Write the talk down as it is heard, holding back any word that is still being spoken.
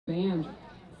Band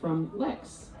from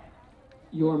Lex,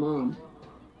 your mom.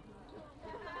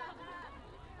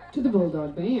 To the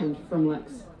Bulldog Band from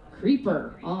Lex,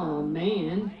 Creeper, aw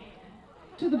man.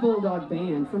 To the Bulldog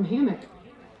Band from Hammock,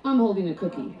 I'm holding a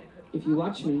cookie. If you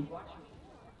watch me,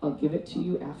 I'll give it to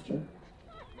you after.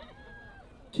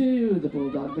 To the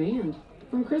Bulldog Band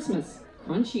from Christmas,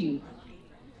 Crunchy.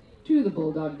 To the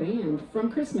Bulldog Band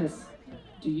from Christmas,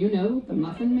 do you know the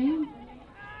Muffin Man?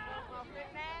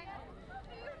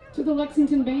 To the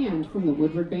Lexington Band from the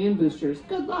Woodward Band Boosters,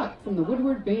 good luck from the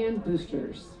Woodward Band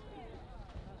Boosters.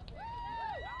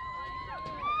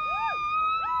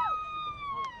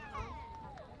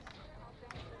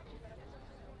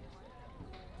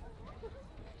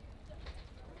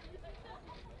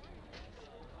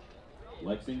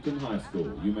 Lexington High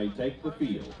School, you may take the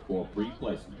field for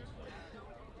pre-placement.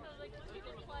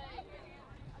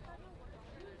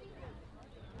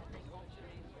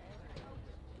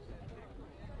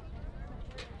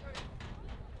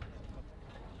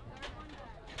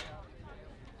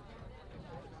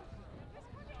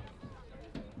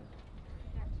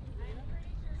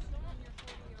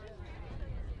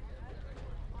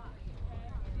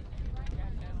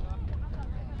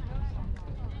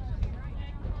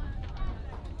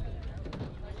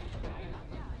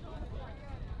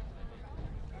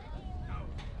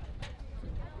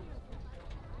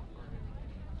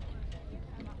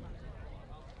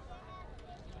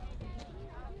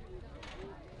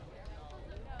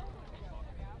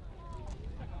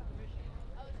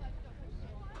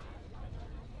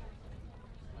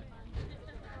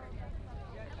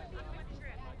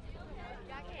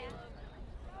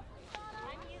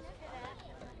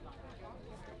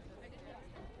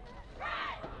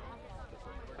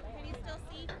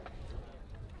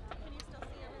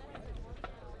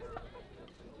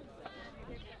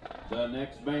 The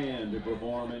next band to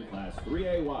perform in Class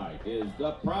 3A White is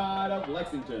the Pride of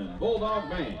Lexington Bulldog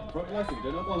Band from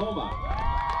Lexington, Oklahoma.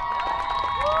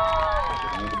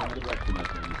 Under the direction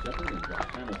of Andy Shepard and Josh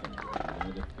Hamilton,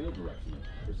 under the field direction of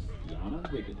Christiana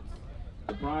Higgins.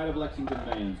 The Pride of Lexington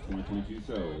Band's 2022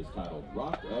 show is titled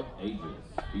Rock of Ages,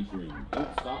 featuring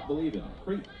Don't Stop Believin',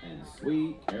 Creep, and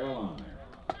Sweet Caroline.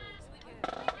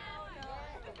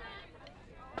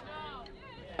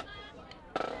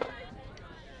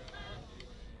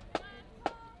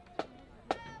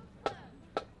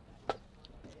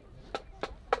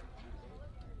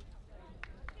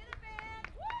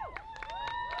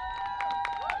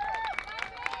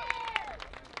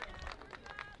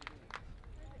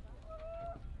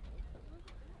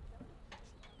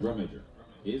 Drum major,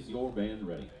 is your band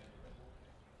ready?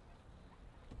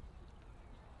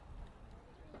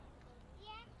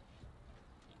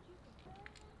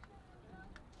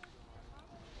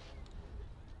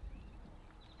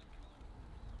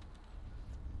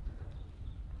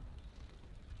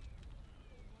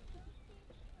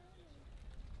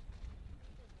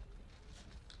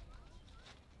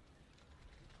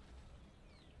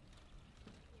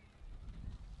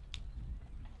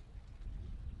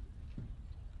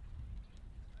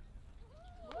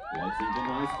 Lexington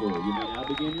High School, you may now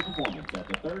begin your performance at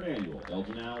the 3rd Annual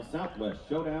Elgin Southwest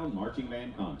Showdown Marching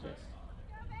Band Contest.